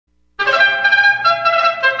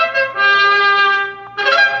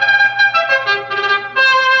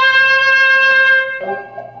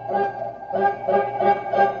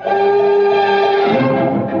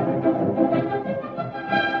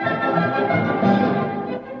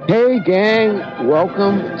Hey, gang.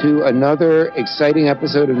 Welcome to another exciting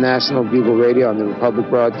episode of National Bugle Radio on the Republic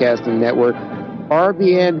Broadcasting Network,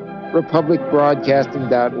 RBN,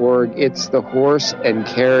 republicbroadcasting.org. It's the horse and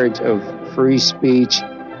carriage of free speech.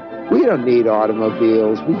 We don't need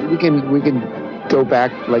automobiles. We can go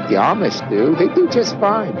back like the Amish do. They do just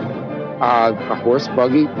fine. A horse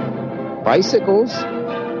buggy, bicycles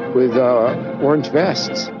with orange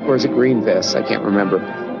vests. Or is it green vests? I can't remember.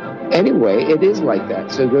 Anyway, it is like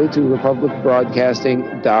that. So go to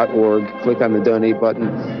republicbroadcasting.org, click on the donate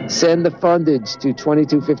button, send the fundage to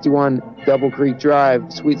 2251 Double Creek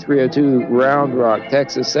Drive, Suite 302, Round Rock,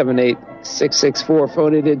 Texas 78664.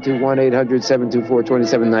 Phone it into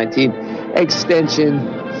 1-800-724-2719, extension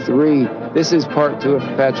 3. This is part 2 of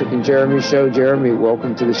Patrick and Jeremy's show. Jeremy,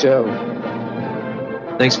 welcome to the show.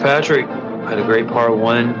 Thanks, Patrick. Had a great part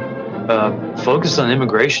 1. Focused on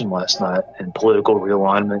immigration last night and political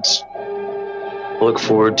realignments. Look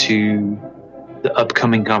forward to the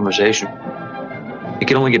upcoming conversation. It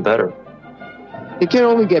can only get better. It can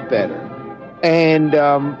only get better. And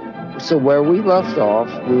so where we left off,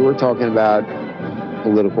 we were talking about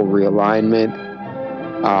political realignment.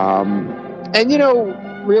 And, you know,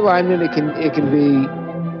 realignment, it can be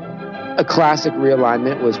a classic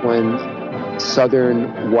realignment was when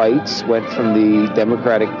Southern whites went from the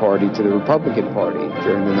Democratic Party to the Republican Party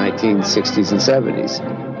during the 1960s and 70s.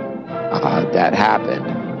 That happened.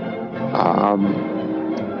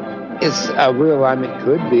 It's a realignment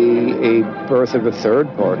could be a birth of a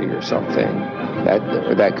third party or something.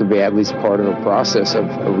 That could be at least part of a process of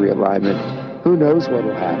a realignment. Who knows what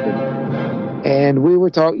will happen? And we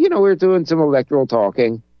were talking, we were doing some electoral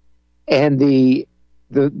talking, and the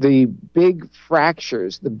big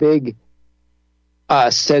fractures, the big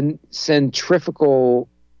centrifugal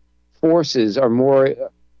forces are more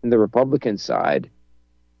in the Republican side,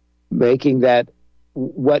 making that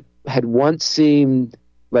what had once seemed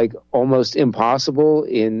like almost impossible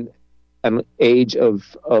in an age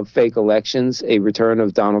of fake elections, a return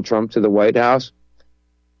of Donald Trump to the White House,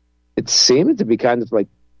 it seemed to be kind of like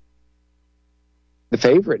the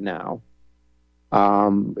favorite now.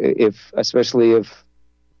 Especially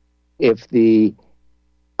if the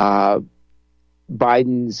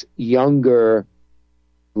Biden's younger,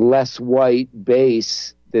 less white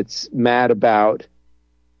base that's mad about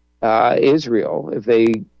Israel, if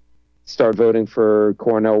they start voting for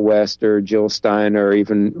Cornel West or Jill Stein or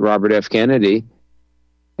even Robert F. Kennedy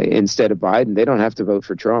instead of Biden, they don't have to vote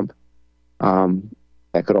for Trump.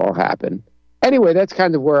 That could all happen. Anyway, that's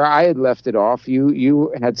kind of where I had left it off.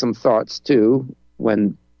 You had some thoughts too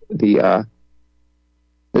when the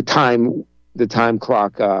time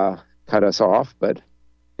clock cut us off, but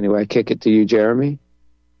anyway, I kick it to you, Jeremy.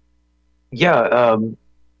 Yeah,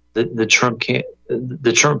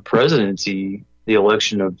 the Trump presidency, the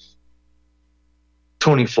election of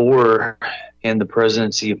 24 and the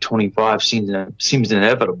presidency of 25 seems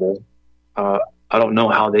inevitable. I don't know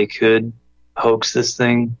how they could hoax this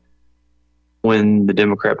thing when the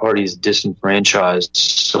Democrat Party is disenfranchised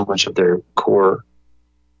so much of their core.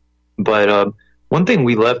 But one thing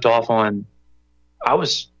we left off on, I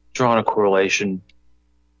was drawing a correlation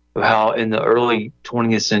of how in the early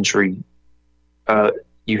 20th century,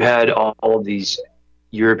 you had all of these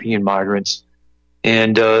European migrants,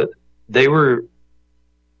 and they were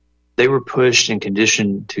pushed and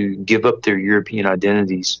conditioned to give up their European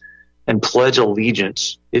identities and pledge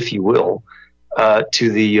allegiance, if you will,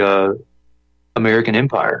 to the American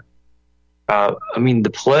empire.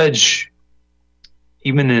 The pledge,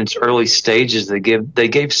 even in its early stages, they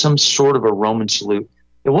gave some sort of a Roman salute.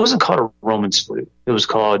 It wasn't called a Roman salute. It was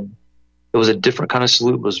a different kind of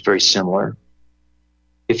salute. It was very similar.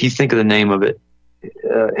 If you think of the name of it,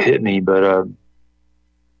 hit me. But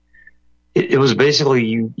it was basically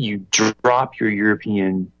you drop your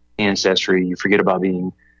European ancestry. You forget about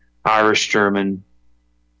being Irish, German,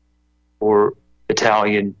 or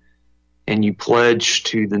Italian, and you pledge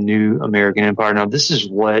to the new American empire. Now, this is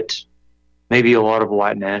what maybe a lot of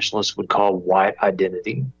white nationalists would call white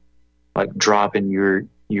identity. Like dropping your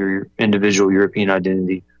individual European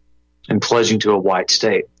identity and pledging to a white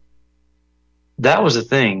state. That was a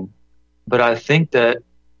thing, but I think that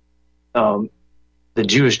the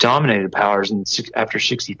Jewish-dominated powers after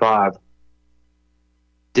 1965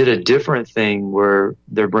 did a different thing where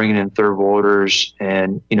they're bringing in third worlders,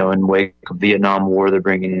 and in wake of Vietnam War, they're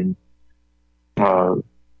bringing in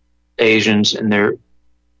Asians, and they're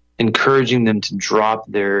encouraging them to drop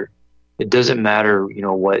their. It doesn't matter,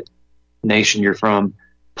 what nation you're from,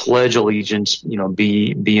 pledge allegiance,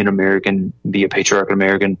 be an American, be a patriotic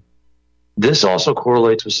American. This also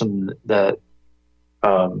correlates with something that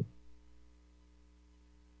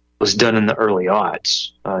was done in the early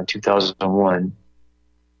aughts, 2001.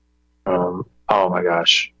 Oh my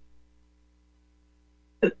gosh.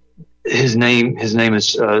 His name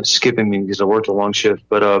is skipping me because I worked a long shift,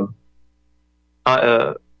 but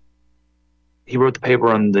he wrote the paper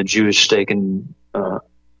on the Jewish stake in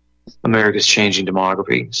America's changing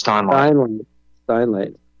demography. Steinlein.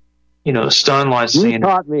 Steinlein You saying,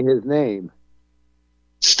 taught me his name.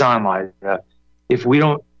 Steinlein. If we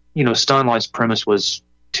don't, Steinlein's premise was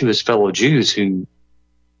to his fellow Jews who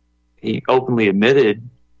he openly admitted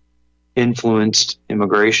influenced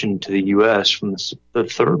immigration to the U.S. from the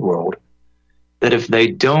third world, that if they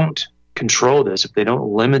don't control this, if they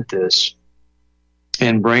don't limit this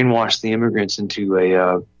and brainwash the immigrants into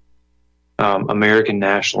a American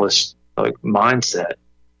nationalist mindset,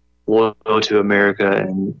 loyal to America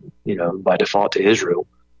and, by default to Israel,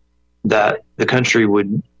 that the country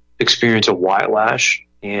would experience a white lash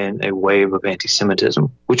and a wave of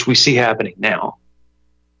anti-Semitism, which we see happening now.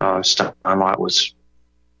 Steinlein was,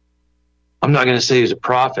 I'm not going to say he was a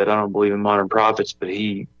prophet. I don't believe in modern prophets, but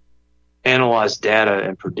he analyzed data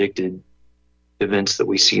and predicted events that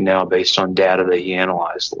we see now based on data that he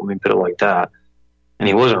analyzed. Let me put it like that. And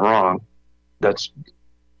he wasn't wrong. That's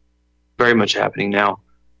very much happening now.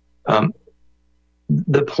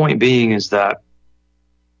 The point being is that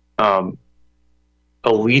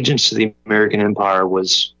allegiance to the American empire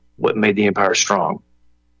was what made the empire strong.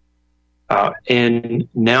 And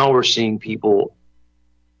now we're seeing people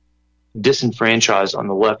disenfranchised on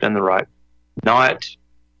the left and the right.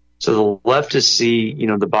 So the leftists see,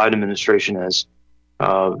 the Biden administration as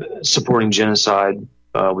supporting genocide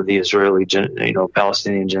with the Israeli,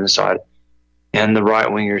 Palestinian genocide, and the right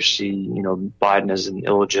wingers see, Biden as an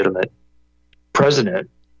illegitimate president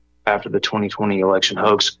after the 2020 election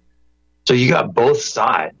hoax. So you got both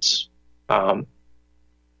sides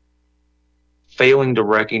failing to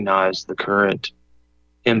recognize the current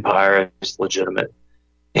empire as legitimate,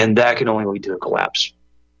 and that can only lead to a collapse.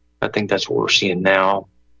 I think that's what we're seeing now.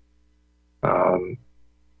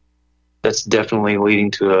 That's definitely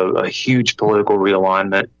leading to a huge political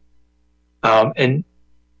realignment. And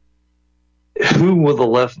who will the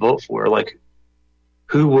left vote for?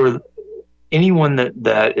 Anyone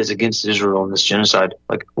that is against Israel in this genocide,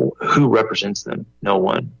 who represents them? No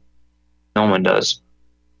one. No one does.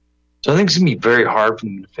 So I think it's going to be very hard for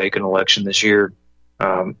them to fake an election this year.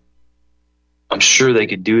 I'm sure they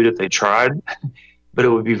could do it if they tried, but it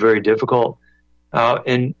would be very difficult.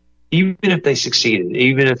 And even if they succeeded,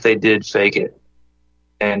 even if they did fake it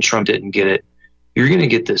and Trump didn't get it, you're going to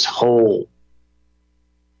get this whole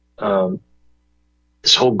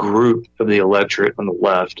group of the electorate on the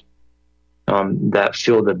left that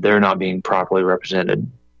feel that they're not being properly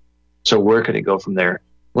represented. So where could it go from there?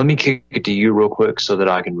 Let me kick it to you real quick so that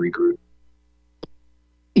I can regroup.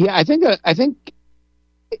 Yeah, I think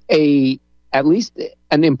at least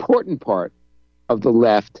an important part of the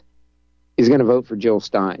left is going to vote for Jill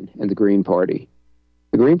Stein and the Green Party.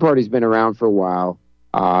 The Green Party's been around for a while.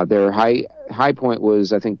 Their high point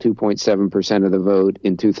was, I think, 2.7% of the vote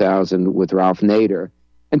in 2000 with Ralph Nader,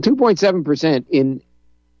 and 2.7%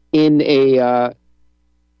 in an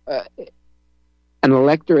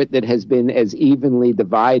electorate that has been as evenly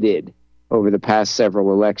divided over the past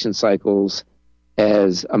several election cycles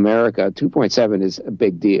as America. 2.7 is a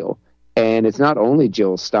big deal. And it's not only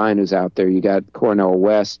Jill Stein who's out there. You got Cornel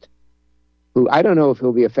West, who I don't know if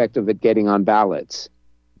he'll be effective at getting on ballots,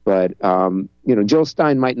 but Jill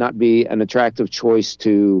Stein might not be an attractive choice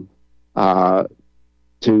to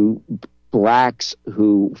blacks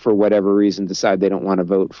who, for whatever reason, decide they don't want to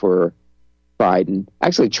vote for Biden.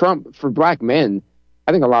 Actually, Trump, for black men,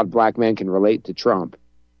 I think a lot of black men can relate to Trump.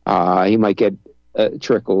 He might get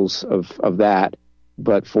trickles of that,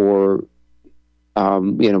 but for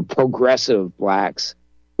progressive blacks,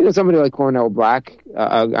 somebody like Cornel West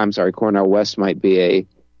might be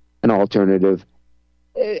an alternative.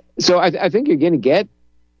 So I think you're going to get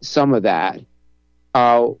some of that.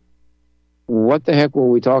 What the heck were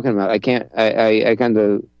we talking about?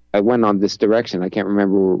 I went on this direction. I can't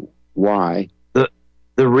remember why. The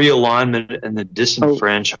realignment and the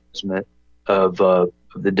disenfranchisement of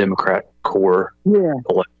the Democrat core. Yeah.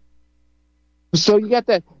 So you got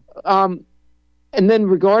that. And then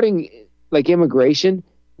regarding immigration,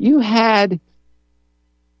 you had,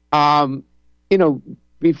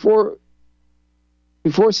 before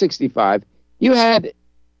 65, you had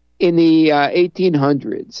in the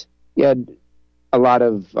 1800s, you had a lot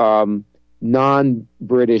of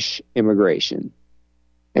non-British immigration,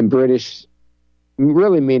 and British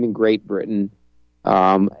really meaning Great Britain,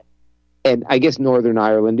 and I guess Northern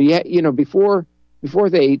Ireland. Before the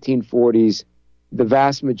 1840s, the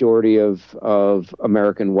vast majority of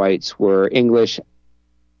American whites were English,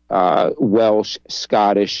 Welsh,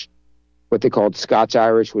 Scottish, what they called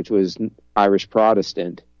Scotch-Irish, which was Irish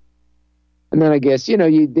Protestant. And then I guess,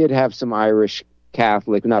 you did have some Irish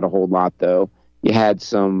Catholic, not a whole lot though. You had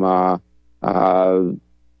some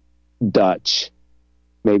Dutch,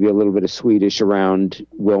 maybe a little bit of Swedish around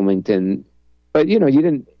Wilmington. But, you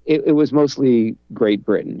didn't, it was mostly Great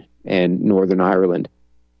Britain and Northern Ireland.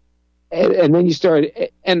 And then you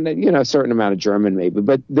started, and, a certain amount of German maybe.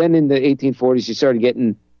 But then in the 1840s, you started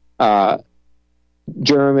getting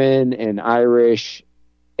German and Irish.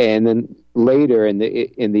 And then later in the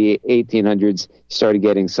 1800s, started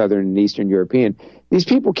getting Southern and Eastern European. These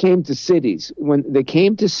people came to cities. When they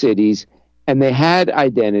came to cities and they had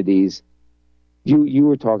identities, you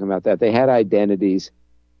were talking about that. They had identities.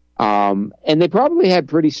 And they probably had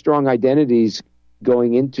pretty strong identities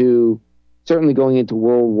certainly going into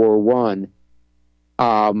World War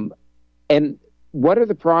I. And what are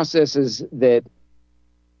the processes that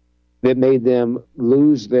made them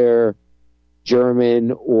lose their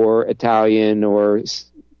German or Italian or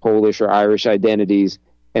Polish or Irish identities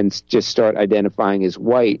and just start identifying as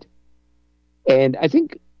white? And I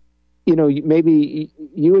think, maybe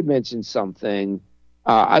you had mentioned something.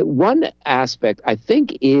 One aspect, I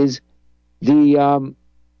think, is the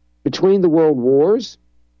between the world wars.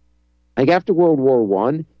 Like after World War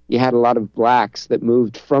I, you had a lot of blacks that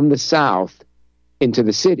moved from the South into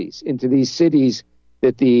the cities, into these cities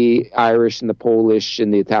that the Irish and the Polish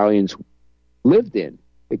and the Italians lived in,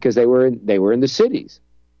 because they were in the cities.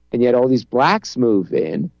 And yet all these blacks moved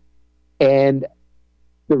in, and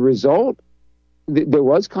the result, there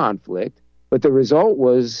was conflict, but the result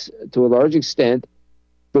was, to a large extent,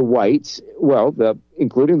 the whites,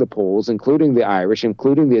 including the Poles, including the Irish,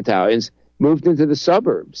 including the Italians, moved into the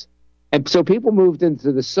suburbs. And so people moved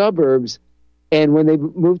into the suburbs, and when they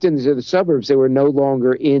moved into the suburbs, they were no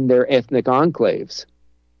longer in their ethnic enclaves.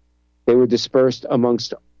 They were dispersed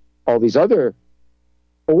amongst all these other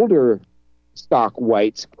older stock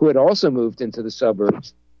whites who had also moved into the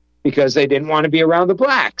suburbs because they didn't want to be around the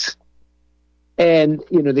blacks. And,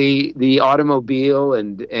 the automobile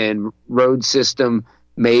and road system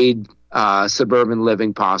made suburban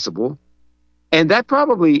living possible. And that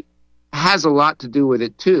probably has a lot to do with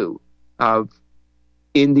it, too.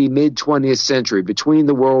 In the mid-20th century, between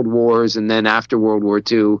the world wars and then after World War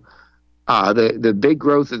II, the big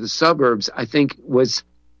growth of the suburbs, I think, was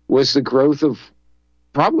the growth of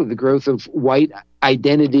white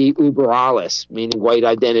identity über alles, meaning white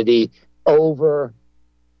identity over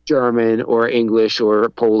German or English or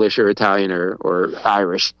Polish or Italian or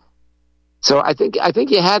Irish. So I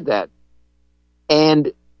think you had that,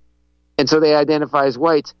 and so they identify as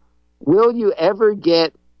whites. Will you ever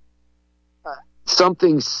get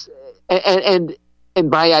something? And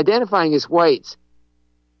by identifying as whites,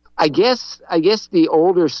 I guess the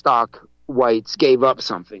older stock whites gave up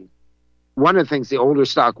something. One of the things the older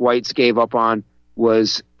stock whites gave up on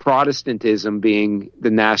was Protestantism being the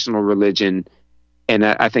national religion, and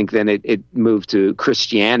I think then it moved to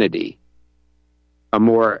Christianity,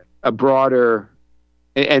 a broader.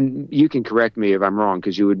 And you can correct me if I'm wrong,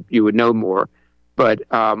 because you would know more, but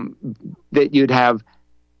that you'd have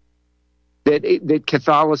that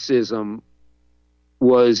Catholicism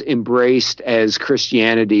was embraced as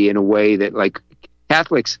Christianity in a way that, like,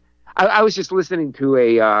 Catholics. I was just listening to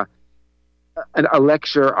a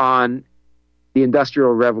lecture on the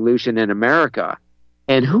Industrial Revolution in America,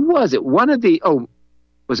 and who was it?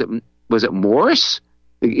 Was it Morse,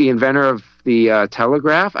 the inventor of the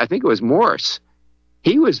telegraph? I think it was Morse.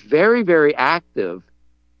 He was very, very active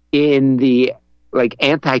in the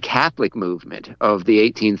anti-Catholic movement of the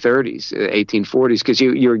 1830s, 1840s, because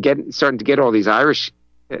you're starting to get all these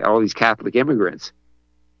Catholic immigrants,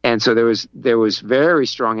 and so there was very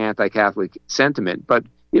strong anti-Catholic sentiment. But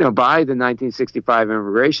by the 1965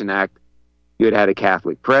 Immigration Act, you had a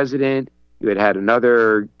Catholic president, you had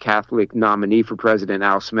another Catholic nominee for president,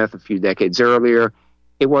 Al Smith, a few decades earlier.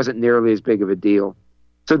 It wasn't nearly as big of a deal,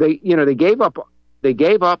 so they gave up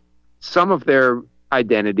some of their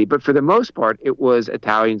identity, but for the most part, it was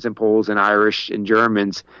Italians and Poles and Irish and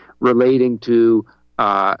Germans relating to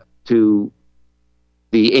the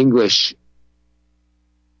English,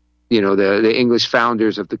 the English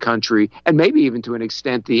founders of the country, and maybe even to an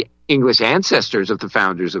extent the English ancestors of the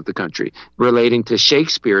founders of the country, relating to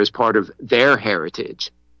Shakespeare as part of their heritage.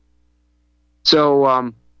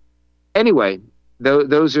 So, anyway,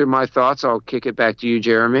 those are my thoughts. I'll kick it back to you,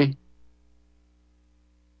 Jeremy.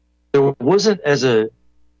 There wasn't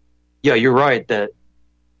you're right that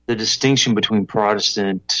the distinction between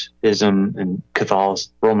Protestantism and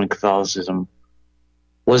Roman Catholicism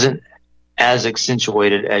wasn't as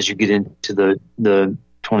accentuated as you get into the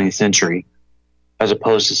 20th century, as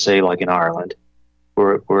opposed to, say, like in Ireland,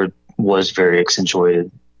 where it was very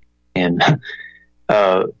accentuated. And,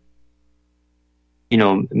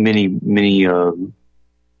 many, I'm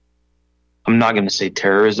not going to say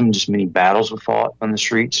terrorism, just many battles were fought on the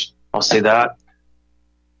streets. I'll say that.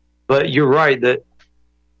 But you're right that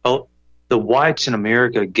the whites in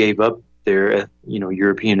America gave up their,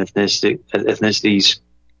 European ethnicities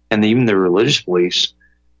and even their religious beliefs,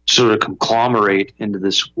 sort of conglomerate into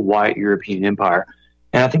this white European empire.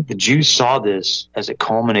 And I think the Jews saw this as it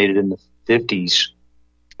culminated in the 50s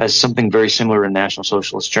as something very similar in National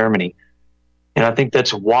Socialist Germany. And I think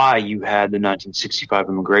that's why you had the 1965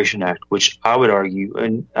 Immigration Act, which I would argue,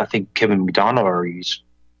 and I think Kevin McDonald argues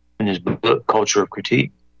in his book, Culture of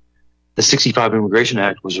Critique. The 65 Immigration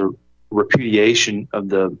Act was a repudiation of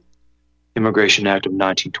the Immigration Act of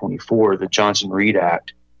 1924, the Johnson-Reed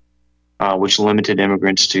Act, which limited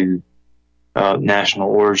immigrants to national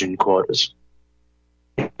origin quotas.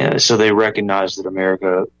 So they recognized that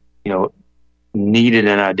America, needed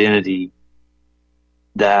an identity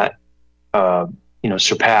that,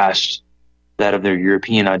 surpassed that of their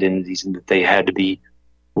European identities, and that they had to be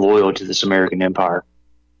loyal to this American empire.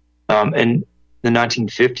 And the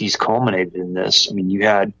 1950s culminated in this. I mean, you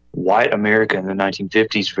had white America in the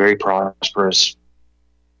 1950s, very prosperous,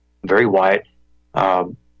 very white.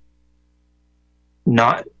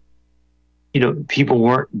 People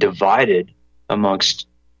weren't divided amongst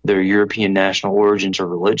their European national origins or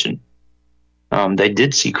religion. They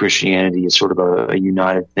did see Christianity as sort of a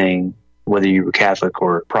united thing, whether you were Catholic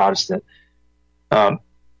or Protestant. And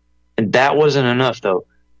that wasn't enough, though.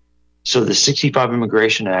 So the 65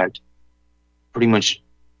 Immigration Act pretty much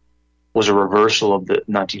was a reversal of the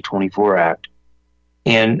 1924 Act.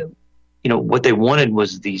 And, what they wanted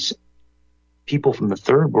was these people from the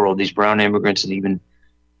third world, these brown immigrants, and even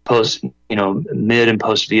mid and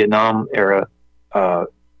post Vietnam era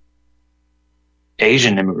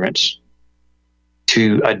Asian immigrants,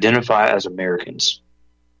 to identify as Americans,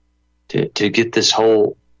 to get this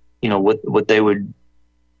whole, what they would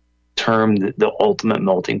term the ultimate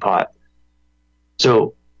melting pot.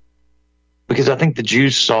 So, because I think the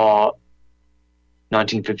Jews saw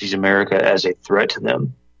 1950s America as a threat to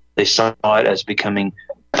them, they saw it as becoming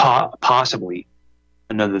possibly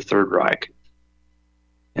another Third Reich.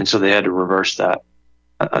 And so they had to reverse that.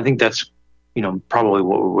 I think that's, probably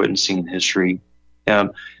what we're witnessing in history.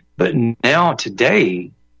 But now,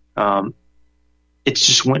 today, it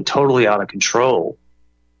just went totally out of control.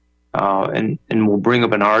 And we'll bring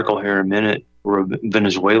up an article here in a minute where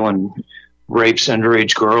Venezuelan rapes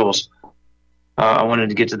underage girls. I wanted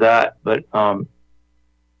to get to that, but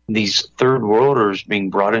these third worlders being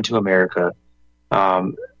brought into America,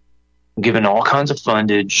 given all kinds of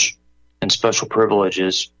fundage and special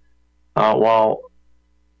privileges, while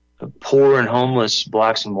poor and homeless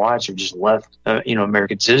blacks and whites are just left,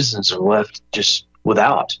 American citizens are left just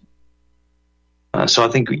without. So I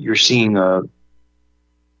think you're seeing a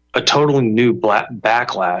totally new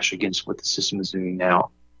backlash against what the system is doing now,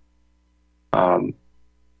 on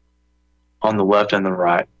the left and the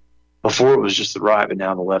right. Before it was just the right, but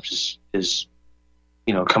now the left is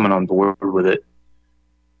coming on board with it.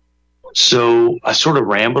 So I sort of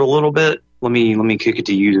rambled a little bit. Let me kick it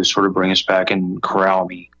to you to sort of bring us back and corral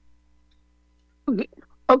me.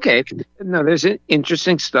 Okay. No, there's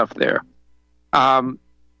interesting stuff there.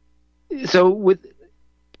 So with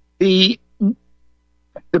the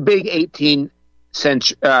big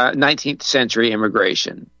 19th century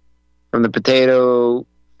immigration, from the potato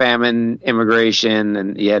famine immigration,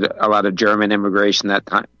 and you had a lot of German immigration that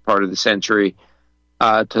time, part of the century,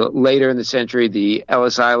 to later in the century, the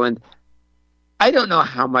Ellis Island. I don't know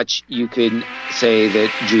how much you can say that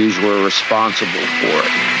Jews were responsible for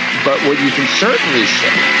it, but what you can certainly say.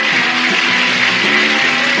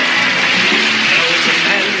 A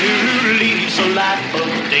man who leads a life of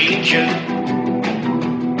danger.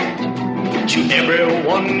 To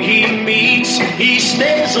everyone he meets, he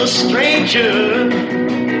stays a stranger.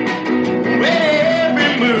 With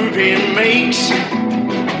every move he makes,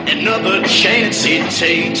 another chance he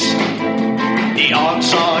takes, the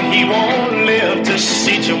odds are he won't live to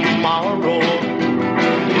see tomorrow.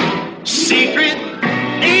 Secret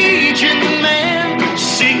agent man,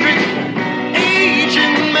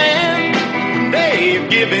 they've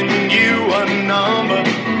given you a number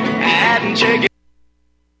and check it.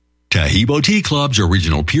 Tahibo Tea Club's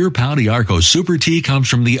original pure Pau d'Arco Super Tea comes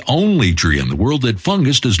from the only tree in the world that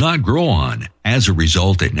fungus does not grow on. As a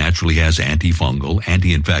result, it naturally has antifungal,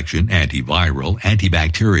 anti-infection, antiviral,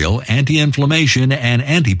 antibacterial, anti-inflammation, and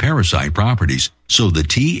anti-parasite properties. So the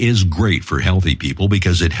tea is great for healthy people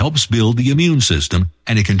because it helps build the immune system,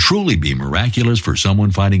 and it can truly be miraculous for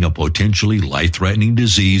someone fighting a potentially life-threatening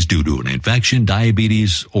disease due to an infection,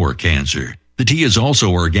 diabetes, or cancer. The tea is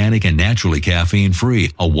also organic and naturally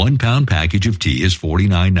caffeine-free. A 1-pound package of tea is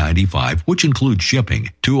 $49.95, which includes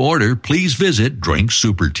shipping. To order, please visit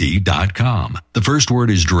drinksupertea.com. The first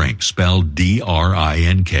word is drink, spelled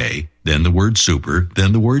D-R-I-N-K, then the word super,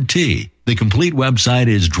 then the word tea. The complete website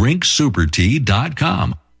is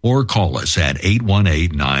drinksupertea.com. Or call us at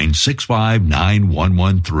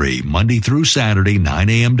 818-965-9113, Monday through Saturday, 9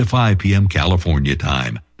 a.m. to 5 p.m. California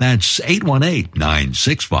time. That's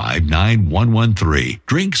 818-965-9113,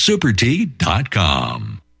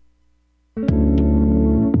 drinksupertea.com.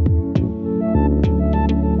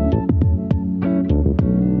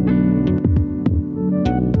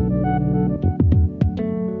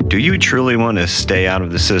 Do you truly want to stay out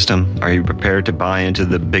of the system? Are you prepared to buy into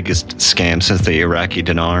the biggest scam since the Iraqi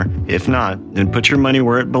dinar? If not, then put your money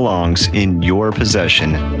where it belongs, in your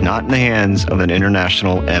possession, not in the hands of an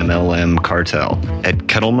international MLM cartel. At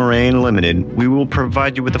Kettle Moraine Limited, we will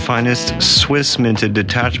provide you with the finest Swiss minted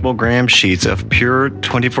detachable gram sheets of pure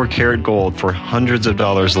 24-karat gold for hundreds of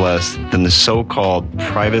dollars less than the so-called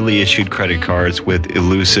privately issued credit cards with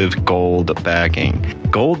elusive gold backing.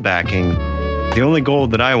 Gold backing? The only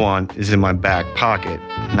gold that I want is in my back pocket,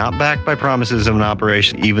 not backed by promises of an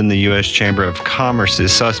operation even the U.S. Chamber of Commerce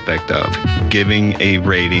is suspect of, giving a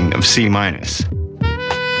rating of C-.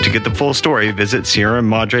 To get the full story, visit Sierra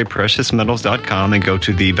Madre PreciousMetals.com and go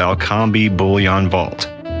to the Valcambi Bullion Vault.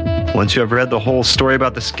 Once you have read the whole story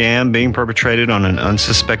about the scam being perpetrated on an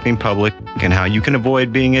unsuspecting public and how you can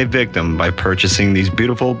avoid being a victim by purchasing these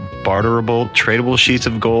beautiful, barterable, tradable sheets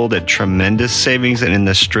of gold at tremendous savings and in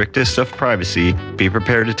the strictest of privacy, be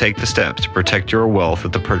prepared to take the steps to protect your wealth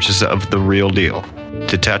with the purchase of the real deal.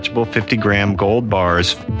 Detachable 50-gram gold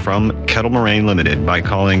bars from Kettle Moraine Limited by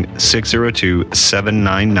calling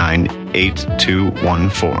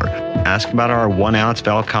 602-799-8214. Ask about our 1-ounce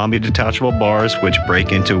Valcambi detachable bars, which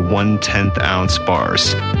break into 1/10-ounce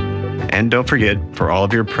bars. And don't forget, for all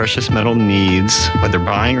of your precious metal needs, whether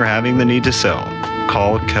buying or having the need to sell,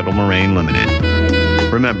 call Kettle Moraine Limited.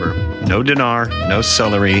 Remember, no dinar, no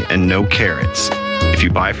celery, and no carrots. If you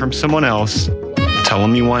buy from someone else, tell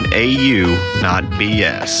them you want AU, not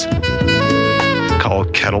BS. Call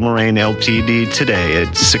Kettle Moraine Ltd. today at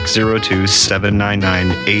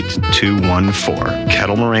 602-799-8214.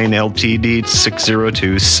 Kettle Moraine Ltd.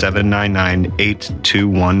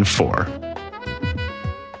 602-799-8214.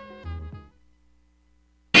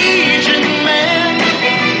 Agent man,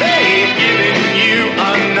 they've given you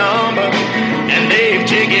a number and they've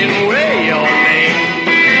taken away your name.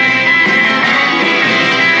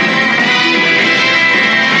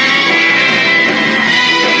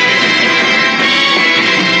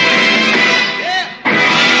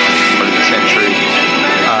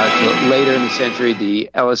 Later in the century, the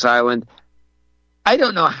Ellis Island. I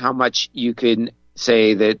don't know how much you can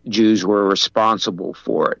say that Jews were responsible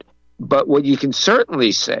for it, but what you can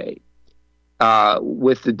certainly say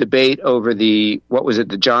with the debate over the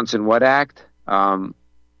Johnson What Act for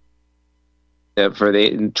the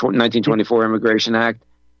 1924 Immigration Act,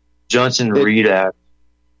 Johnson-Reed Act.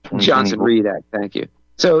 Johnson-Reed Act. Thank you.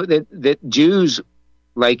 So that Jews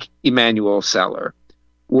like Emanuel Seller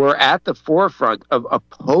were at the forefront of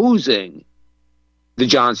opposing the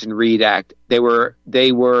Johnson-Reed Act. They were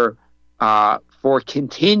for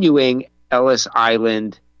continuing Ellis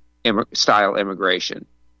Island style immigration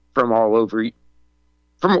from all over,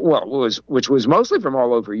 which was mostly from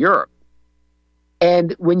all over Europe.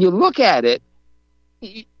 And when you look at it,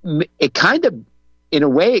 it kind of, in a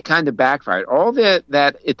way, it kind of backfired. All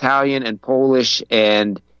that Italian and Polish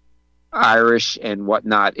and Irish and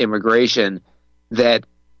whatnot immigration that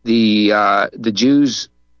the Jews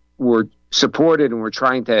were supported and were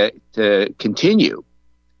trying to continue.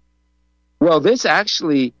 Well, this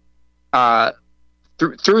actually,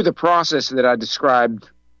 through the process that I described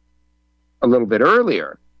a little bit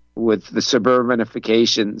earlier, with the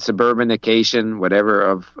suburbanication,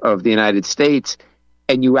 whatever, of the United States,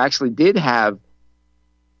 and you actually did have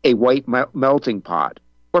a white melting pot.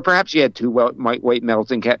 Or perhaps you had two white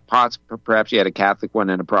melting pots. Perhaps you had a Catholic one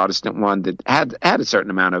and a Protestant one that had a certain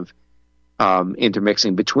amount of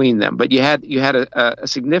intermixing between them. But you had a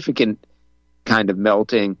significant kind of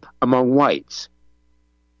melting among whites.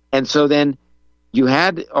 And so then you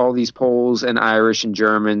had all these Poles and Irish and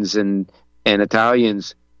Germans and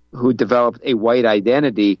Italians who developed a white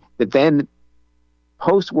identity that then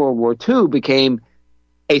post World War II became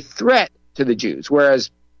a threat to the Jews,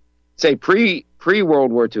 whereas say pre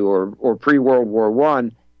World War II or pre World War I,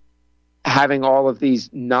 having all of these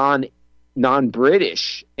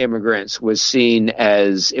non-British immigrants was seen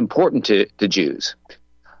as important to Jews.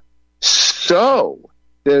 So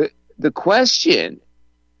the question,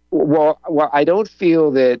 well, I don't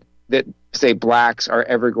feel that say blacks are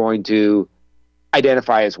ever going to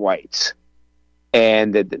identify as whites,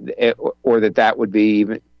 and that would be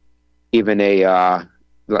even a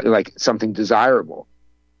like something desirable.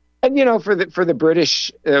 And for the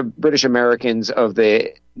British Americans of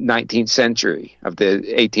the 19th century, of the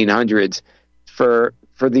 1800s, for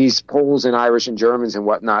these Poles and Irish and Germans and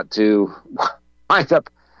whatnot to wind up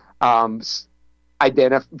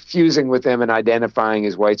fusing with them and identifying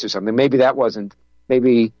as whites or something. Maybe that wasn't.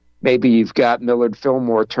 Maybe you've got Millard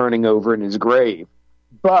Fillmore turning over in his grave.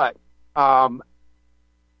 But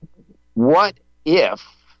what if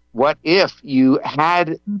you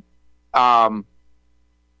had the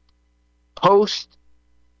post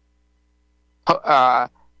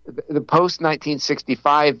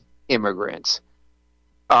 1965 immigrants,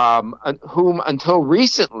 whom until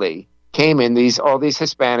recently came in, all these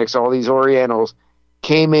Hispanics, all these Orientals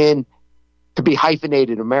came in to be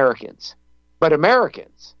hyphenated Americans, but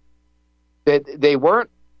Americans that they weren't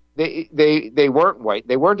white.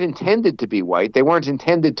 They weren't intended to be white. They weren't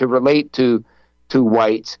intended to relate to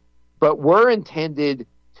whites, but were intended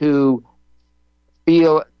to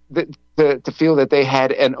feel that they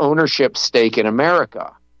had an ownership stake in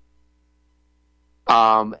America,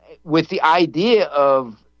 with the idea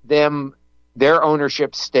of their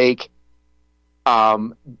ownership stake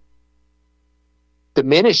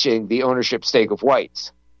diminishing the ownership stake of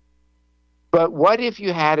whites. But what if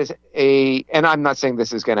you had and I'm not saying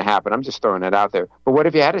this is going to happen, I'm just throwing it out there, but what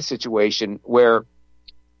if you had a situation where,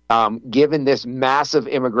 given this massive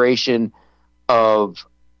immigration of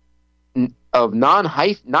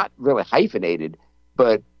not really hyphenated,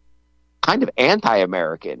 but kind of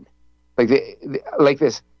anti-American, the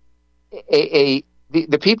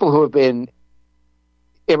people who have been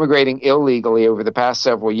immigrating illegally over the past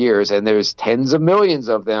several years, and there's tens of millions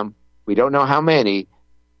of them, we don't know how many,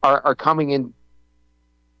 are coming in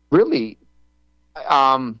really,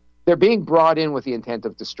 they're being brought in with the intent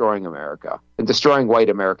of destroying America and destroying white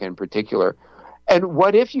America in particular. And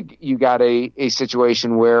what if you got a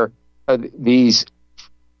situation where these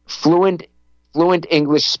fluent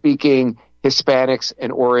English-speaking Hispanics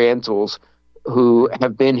and Orientals who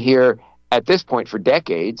have been here at this point for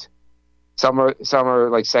decades, some are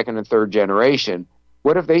like second and third generation,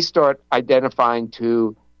 what if they start identifying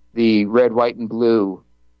to the red, white, and blue,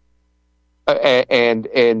 and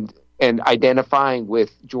identifying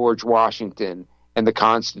with George Washington and the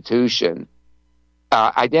Constitution,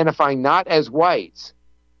 identifying not as whites,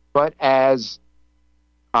 but as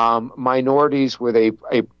minorities with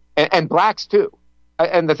and blacks too.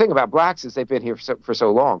 And the thing about blacks is they've been here for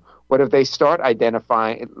so long. What if they start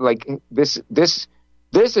identifying like this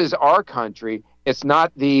is our country? It's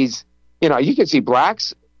not these. You can see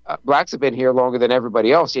blacks have been here longer than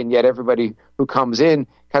everybody else, and yet everybody who comes in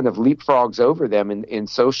kind of leapfrogs over them in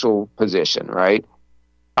social position, right?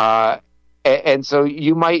 And so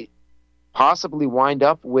you might possibly wind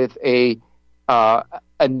up with a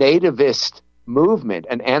nativist movement,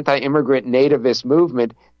 an anti-immigrant nativist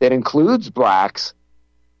movement that includes blacks,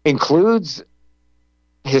 includes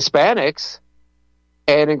Hispanics,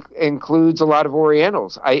 and includes a lot of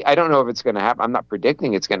Orientals. I don't know if it's going to happen. I'm not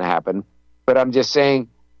predicting it's going to happen, but I'm just saying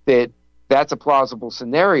that that's a plausible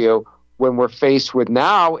scenario when we're faced with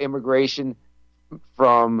now immigration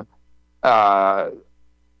from all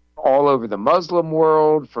over the Muslim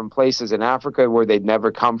world, from places in Africa where they'd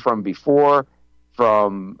never come from before,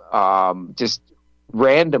 from just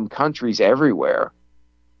random countries everywhere.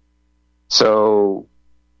 So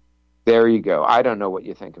there you go. I don't know what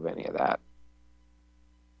you think of any of that.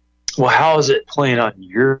 Well, how is it playing out in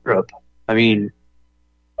Europe? I mean,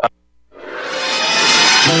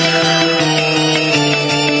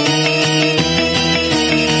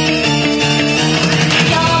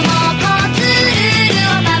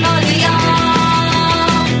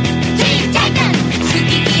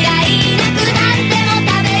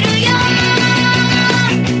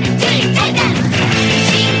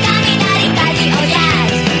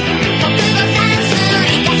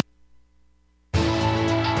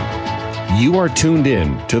 You are tuned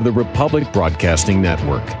in to the Republic Broadcasting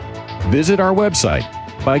Network. Visit our website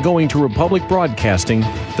by going to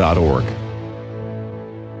republicbroadcasting.org.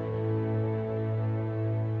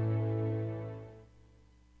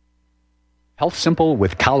 Health Simple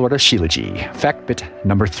with Kalwara Shilaji. Fact bit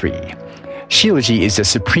number 3. Shilaji is the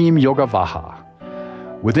supreme yoga vaha.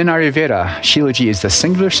 Within Ayurveda, Shilaji is the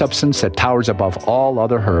singular substance that towers above all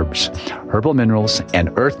other herbs, herbal minerals,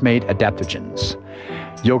 and earth-made adaptogens.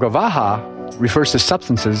 Yoga vaha refers to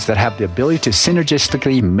substances that have the ability to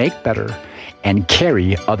synergistically make better and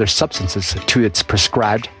carry other substances to its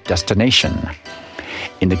prescribed destination.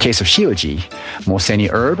 In the case of Shilaji, most any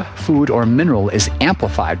herb, food, or mineral is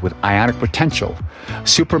amplified with ionic potential,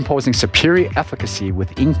 superimposing superior efficacy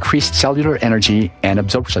with increased cellular energy and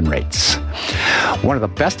absorption rates. One of the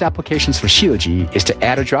best applications for Shilaji is to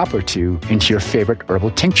add a drop or two into your favorite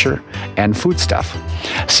herbal tincture and foodstuff.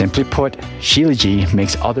 Simply put, Shilaji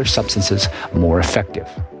makes other substances more effective.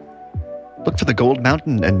 Look for the Gold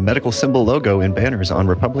Mountain and medical symbol logo in banners on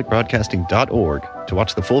republicbroadcasting.org to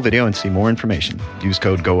watch the full video and see more information. Use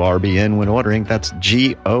code GORBN when ordering. That's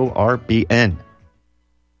GORBN.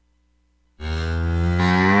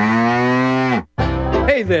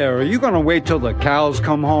 Hey there, are you going to wait till the cows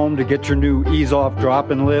come home to get your new ease-off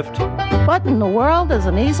drop-and lift? What in the world is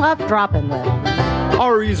an ease-off drop-and lift?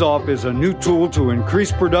 Our ease-off is a new tool to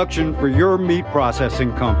increase production for your meat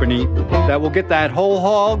processing company that will get that whole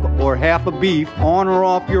hog or half a beef on or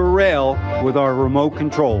off your rail with our remote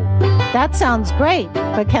control. That sounds great,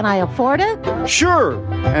 but can I afford it? Sure,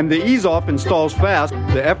 and the ease-off installs fast.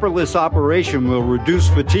 The effortless operation will reduce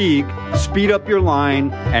fatigue, speed up your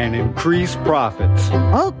line, and increase profits.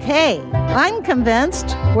 Okay, I'm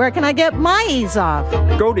convinced. Where can I get my ease-off?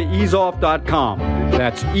 Go to easeoff.com.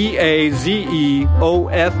 That's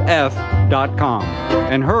EAZEOFF.com.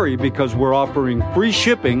 And hurry because we're offering free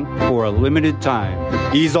shipping for a limited time.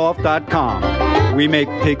 Easeoff.com. We make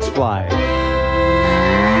pigs fly.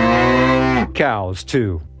 Cows,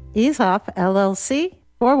 too. Ease-off, LLC,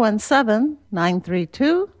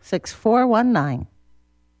 417-932-6419.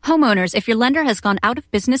 Homeowners, if your lender has gone out of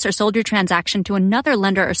business or sold your transaction to another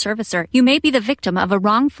lender or servicer, you may be the victim of a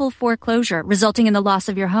wrongful foreclosure resulting in the loss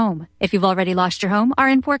of your home. If you've already lost your home, are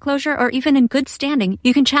in foreclosure, or even in good standing,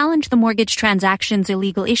 you can challenge the mortgage transaction's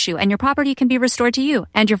illegal issue and your property can be restored to you,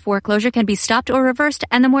 and your foreclosure can be stopped or reversed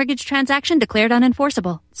and the mortgage transaction declared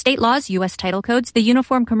unenforceable. State laws, U.S. title codes, the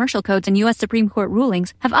Uniform Commercial Codes, and U.S. Supreme Court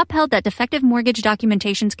rulings have upheld that defective mortgage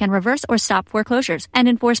documentations can reverse or stop foreclosures and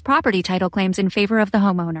enforce property title claims in favor of the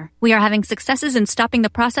homeowner. We are having successes in stopping the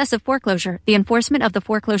process of foreclosure, the enforcement of the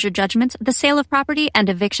foreclosure judgments, the sale of property, and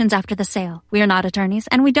evictions after the sale. We are not attorneys,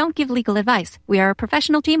 and we don't give legal advice. We are a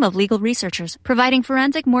professional team of legal researchers, providing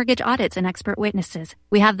forensic mortgage audits and expert witnesses.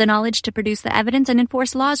 We have the knowledge to produce the evidence and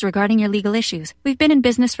enforce laws regarding your legal issues. We've been in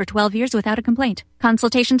business for 12 years without a complaint.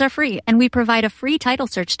 Consultations are free, and we provide a free title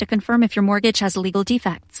search to confirm if your mortgage has legal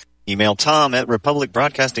defects. Email Tom at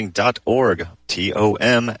republicbroadcasting.org.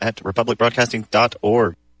 TOM at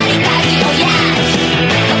republicbroadcasting.org.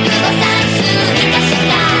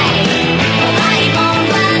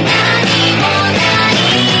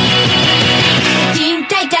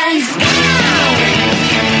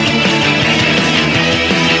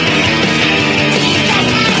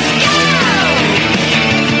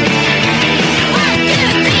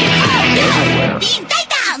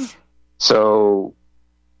 So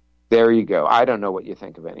there you go. I don't know what you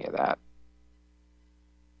think of any of that.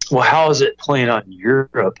 Well, how is it playing out in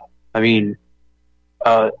Europe? I mean,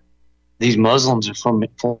 these Muslims are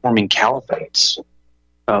forming caliphates.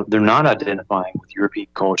 They're not identifying with European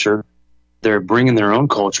culture. They're bringing their own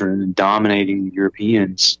culture and dominating the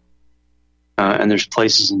Europeans. And there's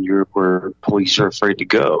places in Europe where police are afraid to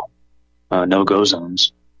go, no-go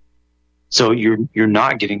zones. So you're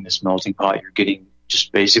not getting this melting pot. You're getting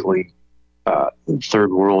just basically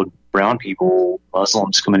third world brown people,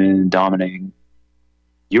 Muslims coming in and dominating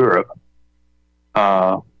Europe.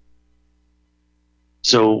 So,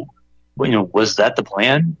 was that the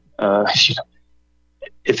plan?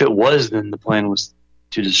 If it was, then the plan was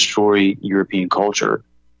to destroy European culture.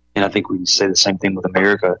 And I think we can say the same thing with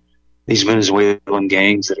America. These Venezuelan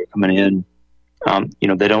gangs that are coming in,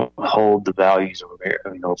 they don't hold the values of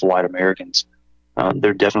white Americans.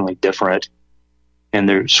 They're definitely different, and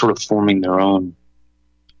they're sort of forming their own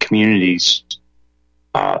communities.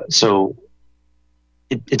 So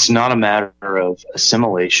it's not a matter of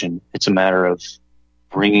assimilation. It's a matter of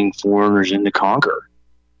bringing foreigners in to conquer.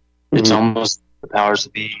 Mm-hmm. It's almost the powers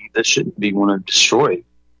that be that shouldn't be want to destroy,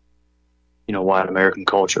 white American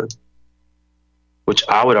culture, which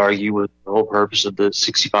I would argue was the whole purpose of the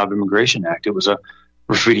 65 Immigration Act. It was a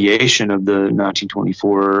repudiation of the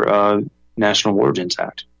 1924 National Origins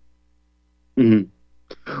Act.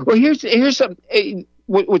 Mm-hmm. Well, here's something,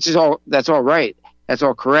 which is that's all right. That's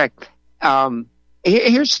all correct.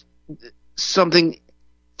 Here's something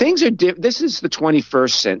things are this is the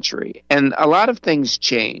 21st century, and a lot of things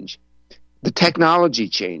change. The technology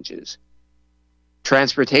changes.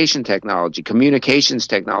 Transportation technology, communications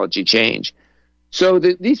technology change. So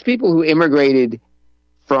these people who immigrated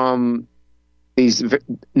from these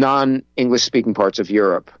non-English speaking parts of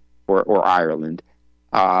Europe or Ireland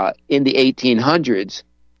in the 1800s,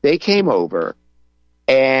 they came over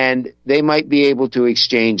and they might be able to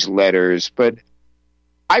exchange letters. But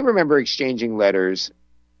I remember exchanging letters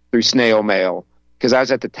through snail mail because I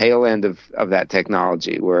was at the tail end of that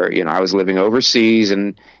technology where, I was living overseas,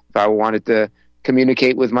 and if I wanted to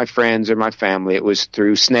communicate with my friends or my family, it was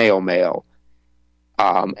through snail mail.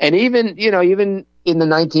 And even in the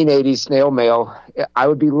 1980s, snail mail, I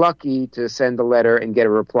would be lucky to send a letter and get a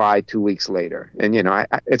reply 2 weeks later. And,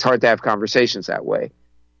 it's hard to have conversations that way.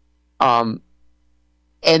 So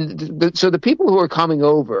the people who are coming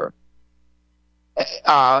over,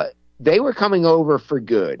 they were coming over for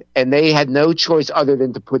good, and they had no choice other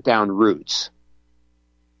than to put down roots.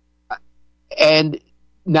 And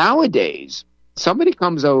nowadays, somebody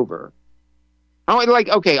comes over. I'll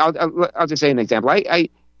just say an example.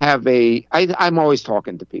 I'm always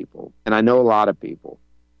talking to people, and I know a lot of people.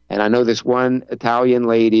 And I know this one Italian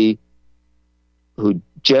lady who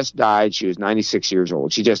just died. She was 96 years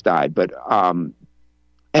old. She just died. But,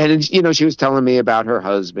 she was telling me about her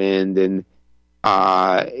husband, and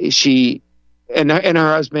her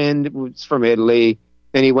husband was from Italy.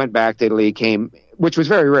 Then he went back to Italy, which was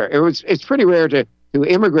very rare. It's pretty rare to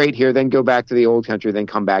immigrate here, then go back to the old country, then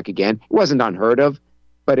come back again. It wasn't unheard of,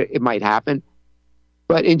 but it might happen.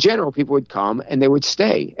 But in general, people would come and they would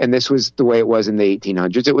stay. And this was the way it was in the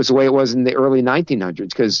 1800s. It was the way it was in the early 1900s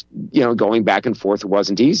because, going back and forth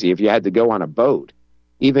wasn't easy. If you had to go on a boat,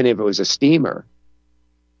 even if it was a steamer.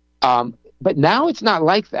 But now it's not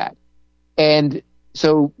like that. And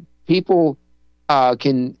so people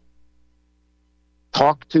can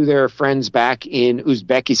talk to their friends back in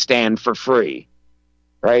Uzbekistan for free.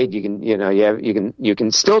 Right? You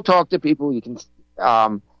can still talk to people. You can,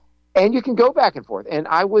 and you can go back and forth. And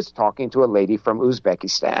I was talking to a lady from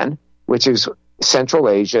Uzbekistan, which is Central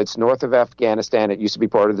Asia. It's north of Afghanistan. It used to be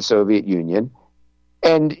part of the Soviet Union.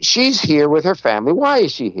 And she's here with her family. Why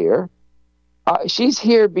is she here? She's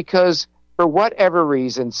here because for whatever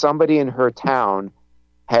reason, somebody in her town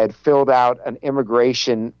had filled out an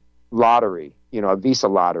immigration lottery, a visa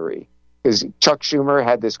lottery. Because Chuck Schumer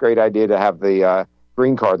had this great idea to have the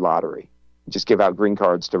green card lottery, just give out green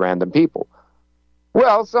cards to random people.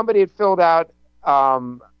 Well, somebody had filled out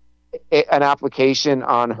an application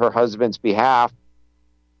on her husband's behalf,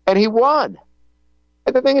 and he won.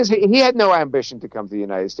 And the thing is, he had no ambition to come to the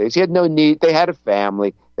United States. He had no need. They had a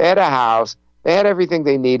family. They had a house. They had everything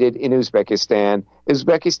they needed in Uzbekistan.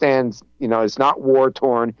 Uzbekistan's, it's not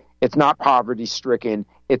war-torn. It's not poverty-stricken.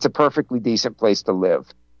 It's a perfectly decent place to live.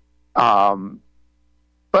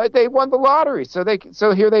 But they won the lottery, so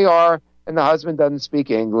here they are, and the husband doesn't speak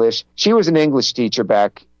English. She was an English teacher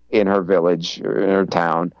back in her village or in her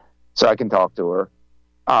town, so I can talk to her.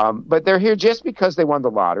 But they're here just because they won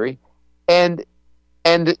the lottery, and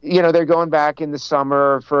they're going back in the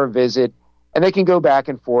summer for a visit, and they can go back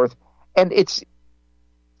and forth, and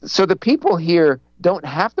so the people here don't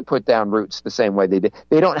have to put down roots the same way they did.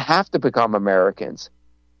 They don't have to become Americans,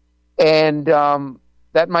 and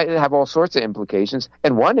that might have all sorts of implications.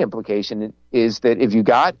 And one implication is that if you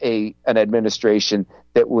got an administration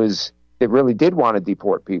that really did want to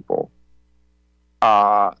deport people,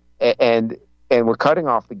 and we're cutting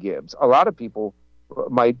off the Gibbs, a lot of people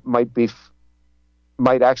might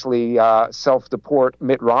actually self-deport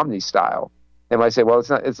Mitt Romney style. They might say, well,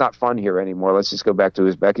 it's not fun here anymore. Let's just go back to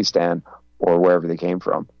Uzbekistan or wherever they came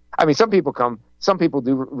from. I mean, some people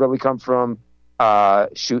do really come from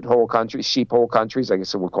sheephole countries. I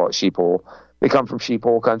guess we'll call it sheephole. They come from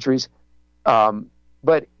sheephole countries.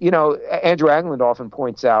 But, Andrew Anglin often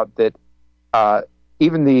points out that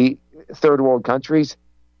even the third world countries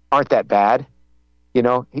aren't that bad.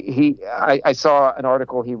 I saw an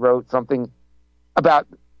article he wrote something about,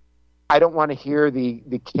 I don't want to hear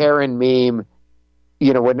the Karen meme,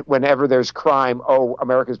 whenever there's crime,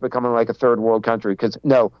 America's becoming like a third world country. Because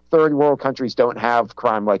no, third world countries don't have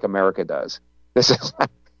crime like America does.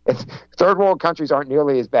 Third world countries aren't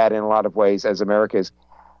nearly as bad in a lot of ways as America is.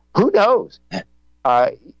 Who knows?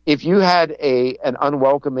 If you had an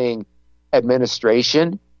unwelcoming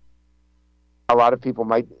administration, a lot of people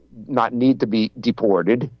might not need to be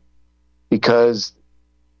deported because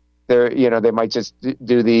they might just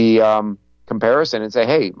do the comparison and say,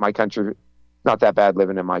 hey, my country, not that bad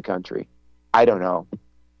living in my country. I don't know.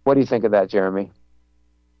 What do you think of that, Jeremy?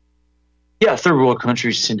 Yeah, third world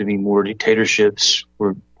countries tend to be more dictatorships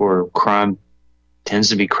where crime tends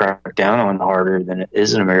to be cracked down on harder than it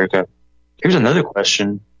is in America. Here's another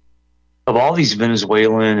question. Of all these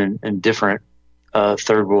Venezuelan and different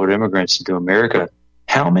third world immigrants into America,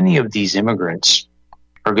 how many of these immigrants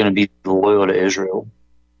are going to be loyal to Israel?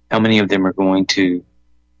 How many of them are going to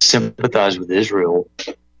sympathize with Israel?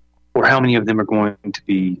 Or how many of them are going to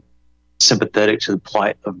be sympathetic to the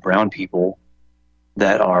plight of brown people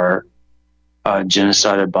that are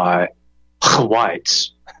genocided by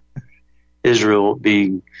whites? Israel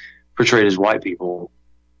being portrayed as white people.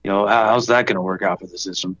 How's that going to work out for the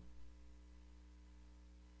system?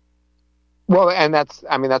 Well, and that's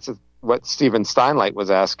what Stephen Steinlight was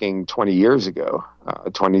asking 20 years ago,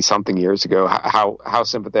 20-something years ago. How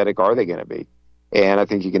sympathetic are they going to be? And I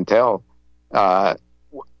think you can tell. The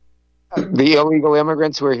illegal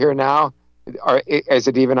immigrants who are here now, is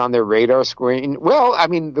it even on their radar screen? Well,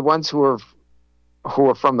 the ones who are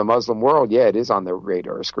from the Muslim world, yeah, it is on their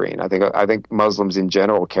radar screen. I think Muslims in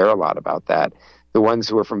general care a lot about that. The ones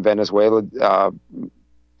who are from Venezuela,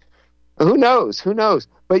 who knows?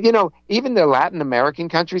 But even the Latin American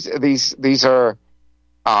countries, these are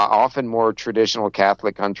often more traditional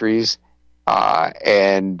Catholic countries,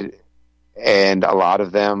 and a lot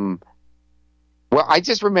of them. Well, I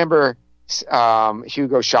just remember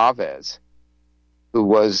Hugo Chavez, who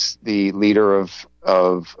was the leader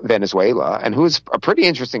of Venezuela, and who was a pretty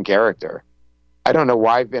interesting character. I don't know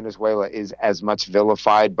why Venezuela is as much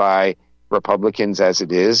vilified by Republicans as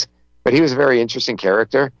it is, but he was a very interesting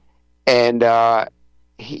character. And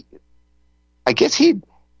he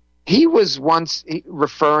was once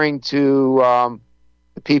referring to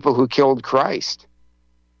the people who killed Christ.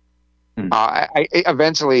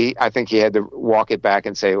 Eventually, I think he had to walk it back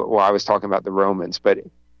and say, "Well, I was talking about the Romans," but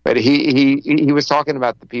he was talking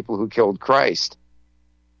about the people who killed Christ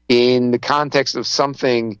in the context of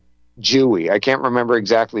something Jewy. I can't remember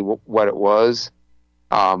exactly what it was,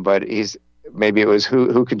 but maybe it was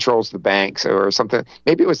who controls the banks or something.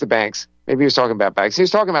 Maybe it was the banks. Maybe he was talking about banks. He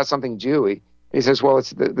was talking about something Jewy. He says, "Well,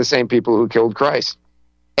 it's the same people who killed Christ,"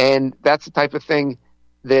 and that's the type of thing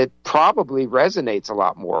that probably resonates a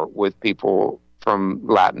lot more with people from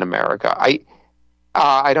Latin America.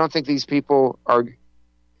 I don't think these people are.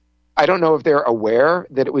 I don't know if they're aware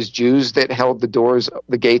that it was Jews that held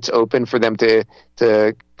the gates open for them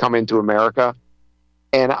to come into America,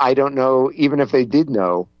 and I don't know, even if they did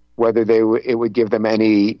know, whether it would give them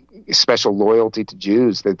any special loyalty to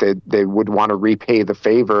Jews, that they would want to repay the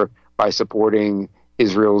favor by supporting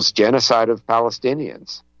Israel's genocide of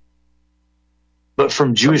Palestinians. But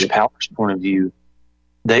from Jewish power's point of view,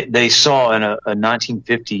 they saw in a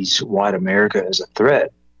 1950s white America as a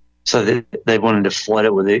threat, so they wanted to flood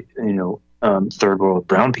it with third world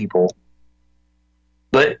brown people.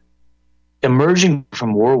 But emerging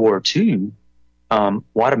from World War II,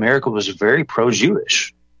 white America was very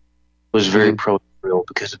pro-Jewish, was very pro-Israel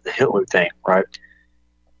because of the Hitler thing, right?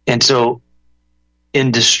 And so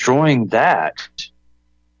in destroying that,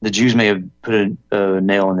 the Jews may have put a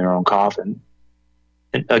nail in their own coffin.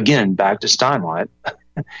 And again, back to Steinlight,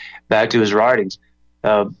 back to his writings.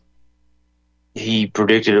 He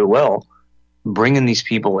predicted it well. Bringing these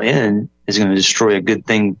people in is going to destroy a good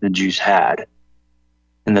thing the Jews had,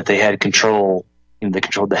 and that they had control. They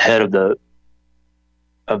controlled the head of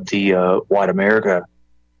the white America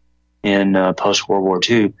in post World War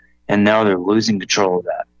II, and now they're losing control of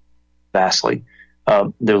that vastly.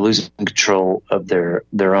 They're losing control of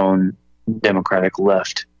their own democratic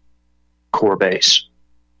left core base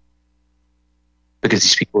because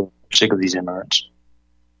these people are sick of these immigrants.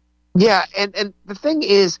 Yeah, and the thing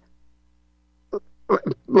is,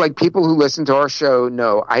 like, people who listen to our show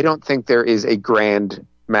know, I don't think there is a grand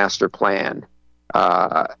master plan.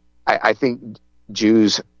 I think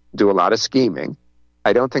Jews do a lot of scheming.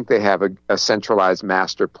 I don't think they have a centralized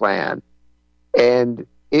master plan. And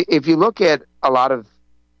if you look at a lot of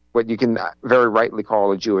what you can very rightly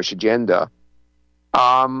call a Jewish agenda,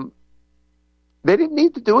 they didn't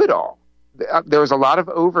need to do it all. There was a lot of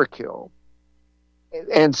overkill.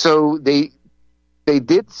 And so they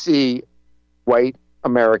did see white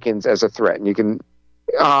Americans as a threat. And you can,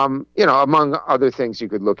 among other things you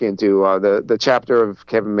could look into, the chapter of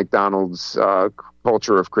Kevin McDonald's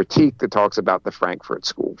Culture of Critique that talks about the Frankfurt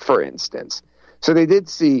School, for instance. So they did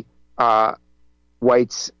see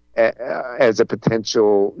whites as a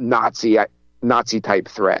potential Nazi-type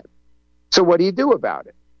threat. So what do you do about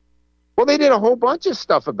it? Well, they did a whole bunch of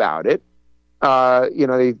stuff about it.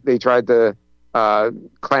 They tried to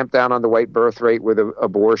clamp down on the white birth rate with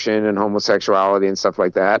abortion and homosexuality and stuff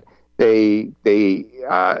like that. They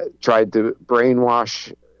tried to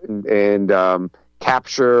brainwash and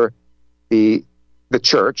capture the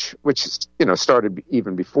church, which started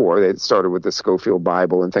even before. They started with the Schofield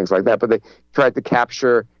Bible and things like that, but they tried to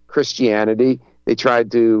capture Christianity. They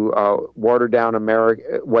tried to water down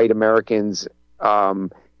white Americans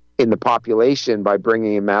in the population by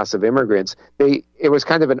bringing in massive immigrants. It was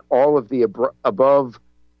kind of an all of the above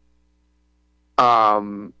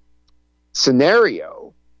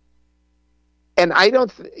scenario. And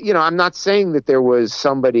I'm not saying that there was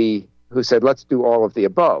somebody who said, let's do all of the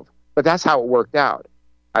above, but that's how it worked out.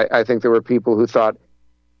 I think there were people who thought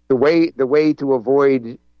the way to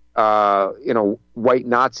avoid, white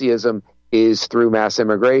Nazism is through mass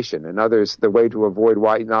immigration. And others, the way to avoid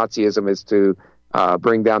white Nazism is to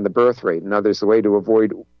bring down the birth rate. And others, the way to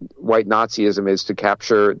avoid white Nazism is to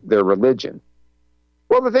capture their religion.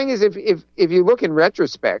 Well, the thing is, if you look in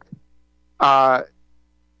retrospect,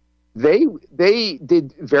 they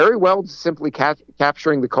did very well simply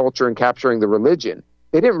capturing the culture and capturing the religion.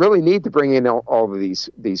 They didn't really need to bring in all of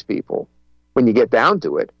these people. When you get down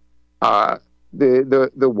to it, the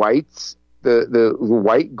whites, the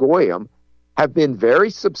white goyim, have been very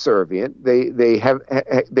subservient. They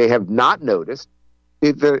have not noticed.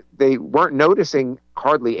 They weren't noticing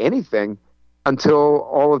hardly anything until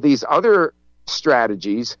all of these other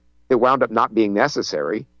strategies that wound up not being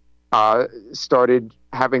necessary started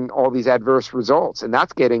having all these adverse results, and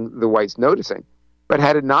that's getting the whites noticing. But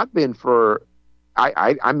had it not been for,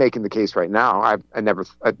 I'm making the case right now. I never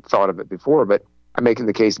thought of it before, but I'm making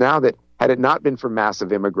the case now that had it not been for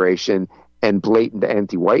massive immigration and blatant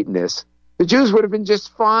anti-whiteness, the Jews would have been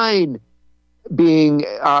just fine.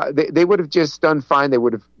 They would have just done fine. They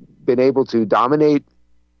would have been able to dominate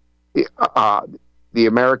the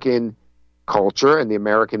American culture and the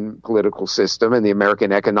American political system and the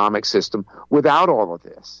American economic system without all of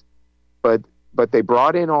this. But they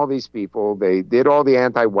brought in all these people. They did all the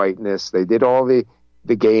anti-whiteness. They did all the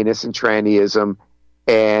gayness and trannyism,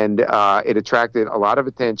 and it attracted a lot of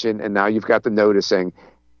attention. And now you've got the noticing.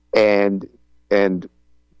 And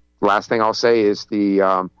last thing I'll say is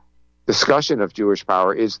the discussion of Jewish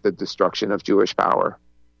power is the destruction of Jewish power.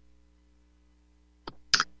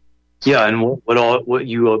 Yeah, and what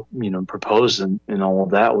you proposed in all of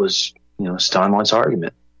that was Steinleit's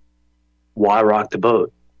argument. Why rock the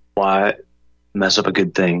boat? Why mess up a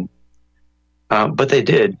good thing? But they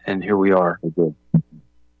did, and here we are.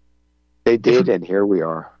 They did, and here we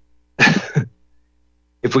are.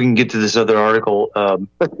 If we can get to this other article,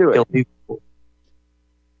 let's do it.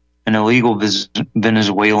 An illegal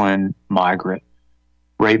Venezuelan migrant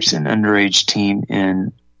rapes an underage teen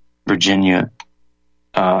in Virginia.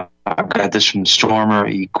 I got this from Stormer.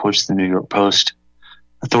 He quotes the New York Post.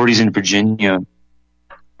 Authorities in Virginia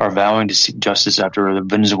are vowing to seek justice after a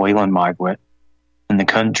Venezuelan migrant in the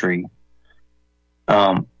country,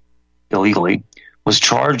 illegally, was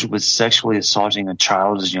charged with sexually assaulting a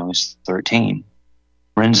child as young as 13.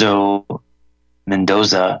 Renzo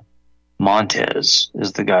Mendoza Montes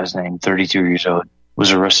is the guy's name, 32 years old,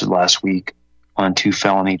 was arrested last week on 2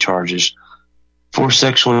 felony charges for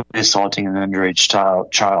sexually assaulting an underage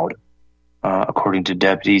child, according to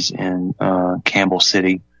deputies in Campbell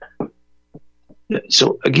City.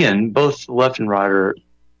 So again, both left and right are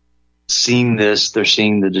seeing this. They're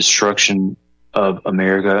seeing the destruction of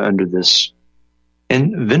America under this.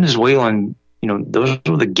 And Venezuelan, those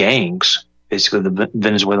were the gangs, basically the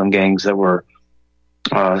Venezuelan gangs that were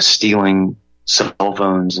stealing cell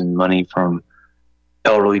phones and money from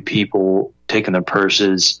elderly people, taking their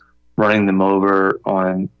purses, running them over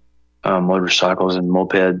on motorcycles and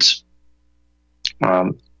mopeds.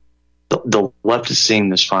 The left is seeing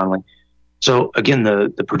this finally. So again,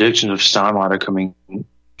 the predictions of Steinmeier are coming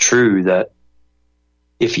true, that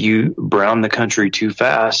if you brown the country too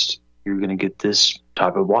fast, you're going to get this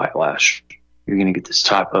type of whitelash. You're going to get this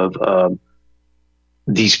type of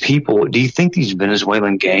these people. Do you think these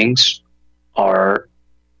Venezuelan gangs are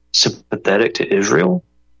sympathetic to Israel?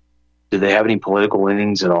 Do they have any political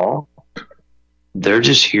leanings at all? They're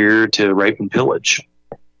just here to rape and pillage.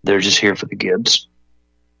 They're just here for the Gibbs.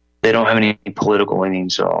 They don't have any political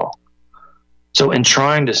leanings at all. So in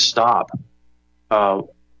trying to stop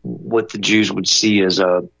what the Jews would see as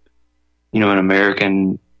an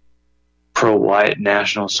American pro-white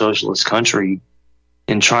national socialist country,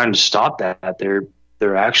 in trying to stop that,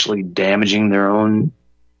 they're actually damaging their own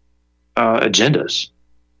agendas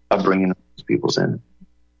by bringing those peoples in.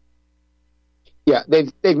 Yeah,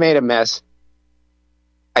 they've made a mess.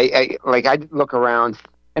 I look around,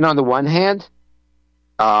 and on the one hand,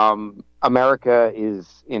 America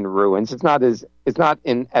is in ruins. It's not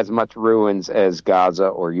in as much ruins as Gaza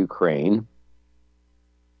or Ukraine.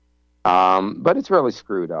 But it's really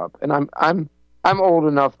screwed up. And I'm old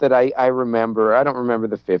enough that I remember. I don't remember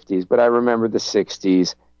the 50s, but I remember the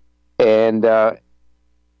 60s, and it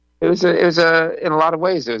was in a lot of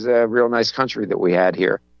ways it was a real nice country that we had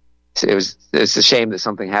here. It's a shame that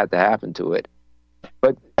something had to happen to it,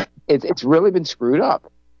 but it's really been screwed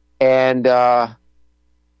up, and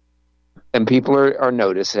people are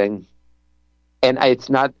noticing, and it's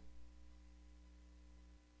not.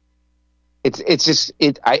 It's just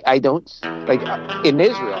I don't like in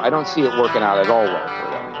Israel. I don't see it working out at all well for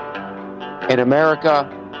them. In America,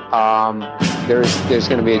 there's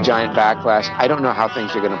going to be a giant backlash. I don't know how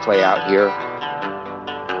things are going to play out here.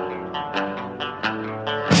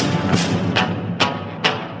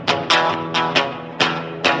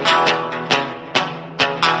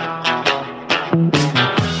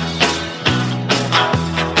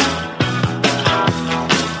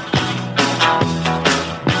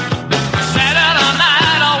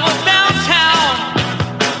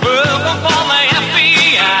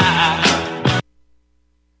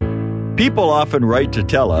 People often write to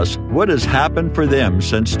tell us what has happened for them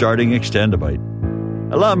since starting Extendivite.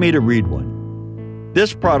 Allow me to read one.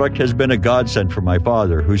 This product has been a godsend for my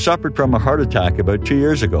father, who suffered from a heart attack about 2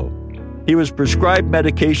 years ago. He was prescribed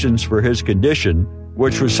medications for his condition,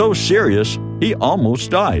 which was so serious he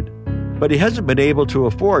almost died. But he hasn't been able to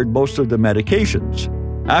afford most of the medications.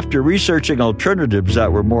 After researching alternatives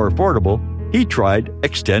that were more affordable, he tried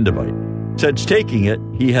Extendivite. Since taking it,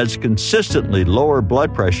 he has consistently lower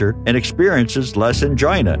blood pressure and experiences less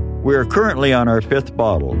angina. We are currently on our 5th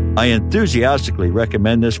bottle. I enthusiastically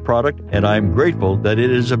recommend this product, and I am grateful that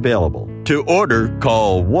it is available. To order,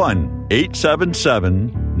 call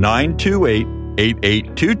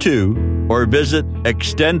 1-877-928-8822 or visit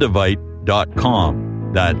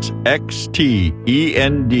extendivite.com. That's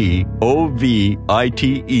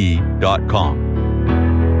XTENDOVITE.com.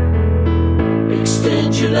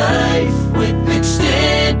 Extend your life with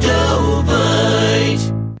Extendovite.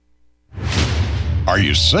 Are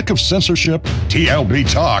you sick of censorship? TLB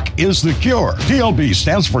Talk is the cure. TLB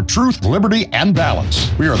stands for Truth, Liberty, and Balance.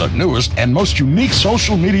 We are the newest and most unique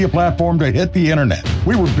social media platform to hit the internet.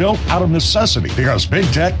 We were built out of necessity because Big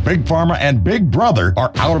Tech, Big Pharma, and Big Brother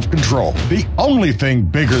are out of control. The only thing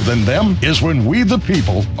bigger than them is when we, the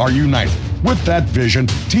people, are united. With that vision,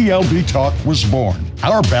 TLB Talk was born.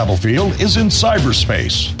 Our battlefield is in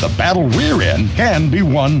cyberspace. The battle we're in can be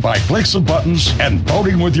won by clicks of buttons and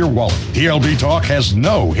voting with your wallet. TLB Talk has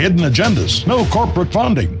no hidden agendas, no corporate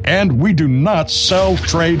funding, and we do not sell,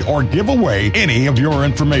 trade, or give away any of your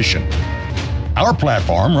information. Our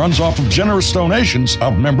platform runs off of generous donations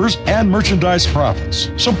of members and merchandise profits.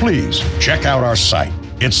 So please, check out our site.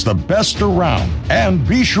 It's the best around. And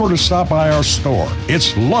be sure to stop by our store.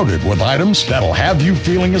 It's loaded with items that'll have you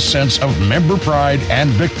feeling a sense of member pride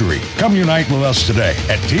and victory. Come unite with us today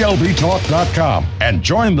at tlbtalk.com and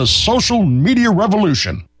join the social media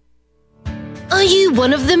revolution. Are you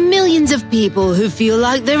one of the millions of people who feel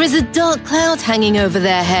like there is a dark cloud hanging over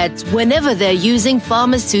their heads whenever they're using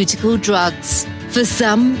pharmaceutical drugs? For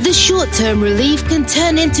some, the short-term relief can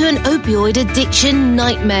turn into an opioid addiction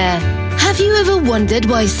nightmare. Have you ever wondered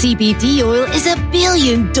why CBD oil is a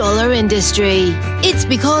billion-dollar industry? It's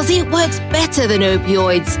because it works better than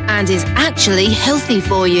opioids and is actually healthy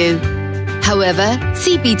for you. However,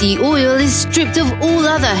 CBD oil is stripped of all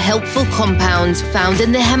other helpful compounds found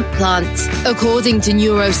in the hemp plant. According to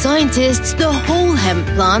neuroscientists, the whole hemp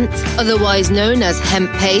plant, otherwise known as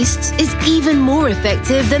hemp paste, is even more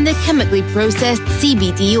effective than the chemically processed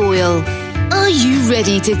CBD oil. Are you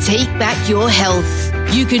ready to take back your health?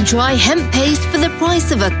 You can try hemp paste for the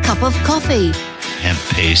price of a cup of coffee.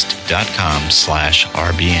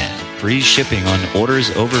 Hemppaste.com/RBN. Free shipping on orders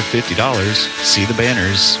over $50. See the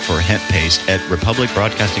banners for hemp paste at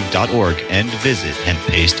republicbroadcasting.org and visit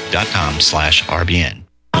hemppaste.com/RBN.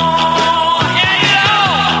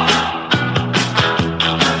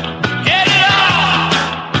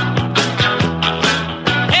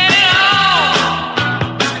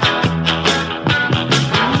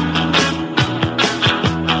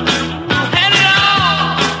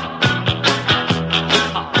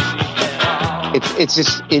 It's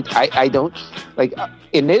just I don't like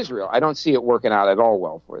in Israel. I don't see it working out at all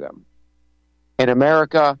well for them. In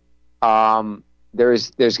America,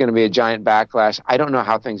 there's going to be a giant backlash. I don't know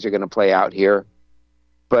how things are going to play out here,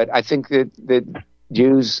 but I think that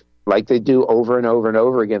Jews, like they do over and over and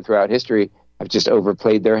over again throughout history, have just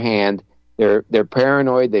overplayed their hand. They're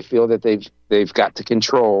paranoid. They feel that they've got to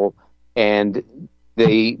control, and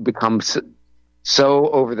they become so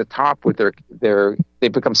over the top with they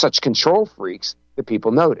become such control freaks that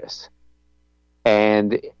people notice.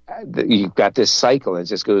 And you've got this cycle, and it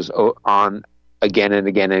just goes on again and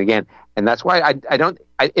again and again. And that's why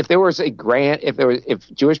if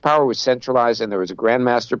Jewish power was centralized and there was a grand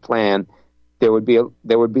master plan, there would be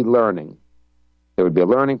learning. There would be a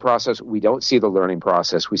learning process. We don't see the learning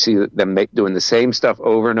process. We see them doing the same stuff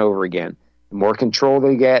over and over again. The more control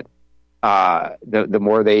they get, the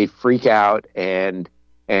more they freak out and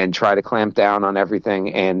try to clamp down on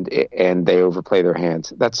everything, and they overplay their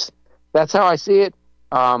hands. That's how I see it.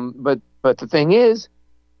 But the thing is,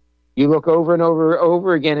 you look over and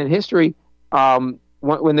over again in history.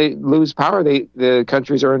 When they lose power, the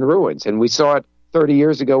countries are in ruins, and we saw it 30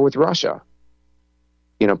 years ago with Russia.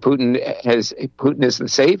 Putin is the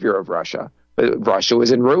savior of Russia, but Russia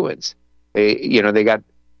was in ruins. They got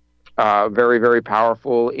very, very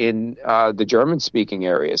powerful in the German-speaking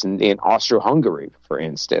areas, in Austro-Hungary, for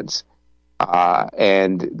instance,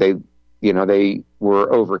 and they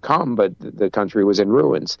were overcome, but the country was in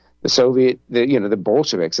ruins. The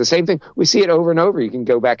Bolsheviks, the same thing. We see it over and over. You can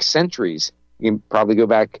go back centuries. You can probably go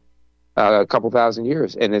back a couple thousand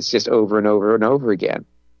years, and it's just over and over and over again.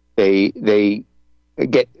 They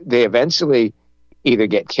eventually either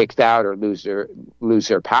get kicked out or lose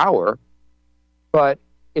their power, but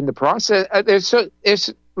in the process, I'm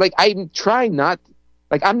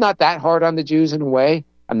not that hard on the Jews in a way.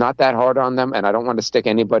 I'm not that hard on them, and I don't want to stick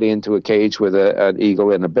anybody into a cage with an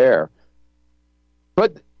eagle and a bear.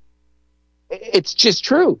 But it's just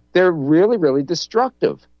true. They're really, really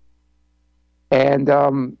destructive. And,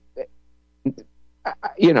 okay,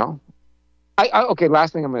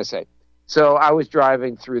 last thing I'm going to say. So I was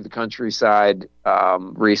driving through the countryside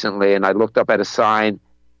recently, and I looked up at a sign.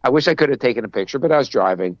 I wish I could have taken a picture, but I was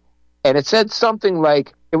driving. And it said something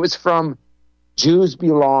like, it was from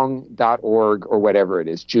JewsBelong.org or whatever it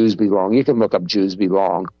is. Jews Belong. You can look up Jews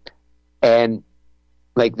Belong. And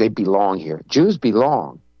like, they belong here. Jews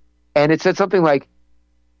belong. And it said something like,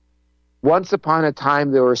 once upon a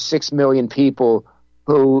time, there were 6 million people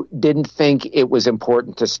who didn't think it was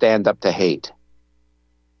important to stand up to hate.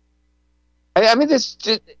 I mean,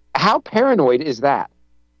 how paranoid is that?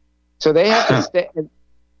 So they have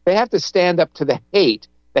to stand up to the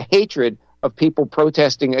hatred of people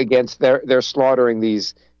protesting against their slaughtering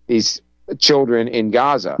these children in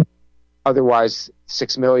Gaza. Otherwise,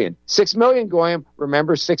 6 million. 6 million, Goyim.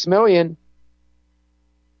 Remember 6 million.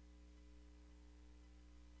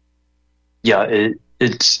 Yeah,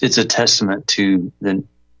 it's a testament to the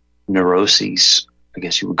neuroses, I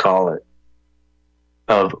guess you would call it,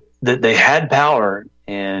 of that they had power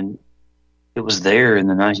and it was there in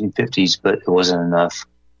the 1950s, but it wasn't enough.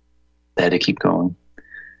 They had to keep going.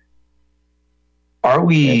 Are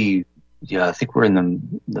we? Yeah, I think we're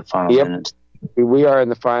in the final minutes. We are in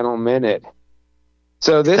the final minute.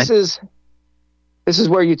 So this is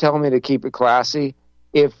where you tell me to keep it classy.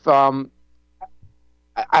 If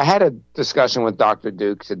I had a discussion with Dr.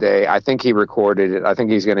 Duke today. I think he recorded it. I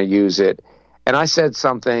think he's going to use it. And I said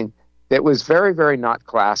something that was very, very not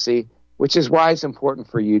classy, which is why it's important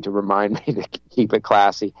for you to remind me to keep it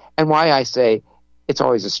classy, and why I say it's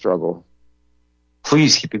always a struggle.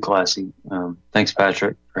 Please keep it classy. Thanks,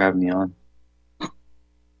 Patrick, for having me on.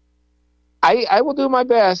 I will do my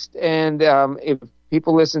best, and if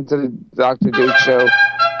people listen to the Dr. Duke show,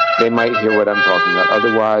 they might hear what I'm talking about.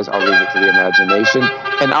 Otherwise, I'll leave it to the imagination.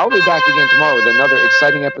 And I'll be back again tomorrow with another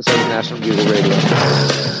exciting episode of National Bugle Radio.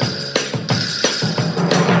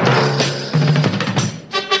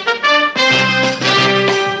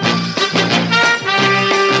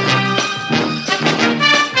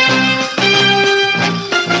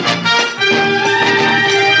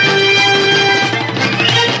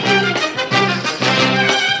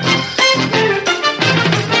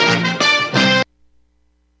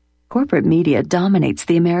 Corporate media dominates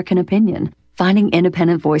the American opinion. Finding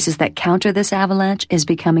independent voices that counter this avalanche is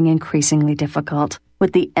becoming increasingly difficult.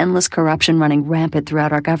 With the endless corruption running rampant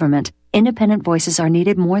throughout our government, independent voices are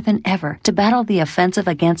needed more than ever to battle the offensive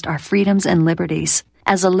against our freedoms and liberties.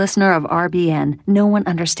 As a listener of RBN, no one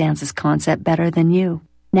understands this concept better than you.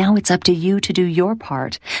 Now it's up to you to do your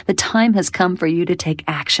part. The time has come for you to take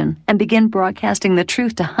action and begin broadcasting the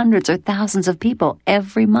truth to hundreds or thousands of people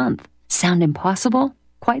every month. Sound impossible?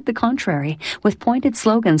 Quite the contrary. With pointed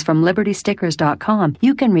slogans from LibertyStickers.com,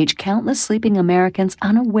 you can reach countless sleeping Americans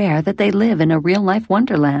unaware that they live in a real-life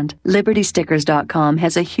wonderland. LibertyStickers.com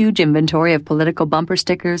has a huge inventory of political bumper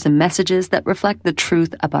stickers and messages that reflect the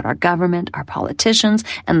truth about our government, our politicians,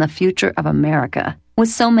 and the future of America. With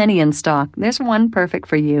so many in stock, there's one perfect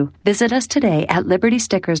for you. Visit us today at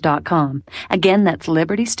LibertyStickers.com. Again, that's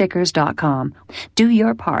LibertyStickers.com. Do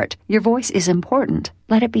your part. Your voice is important.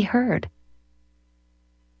 Let it be heard.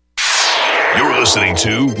 You're listening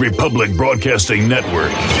to Republic Broadcasting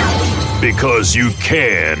Network. Because you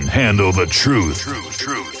can handle the truth.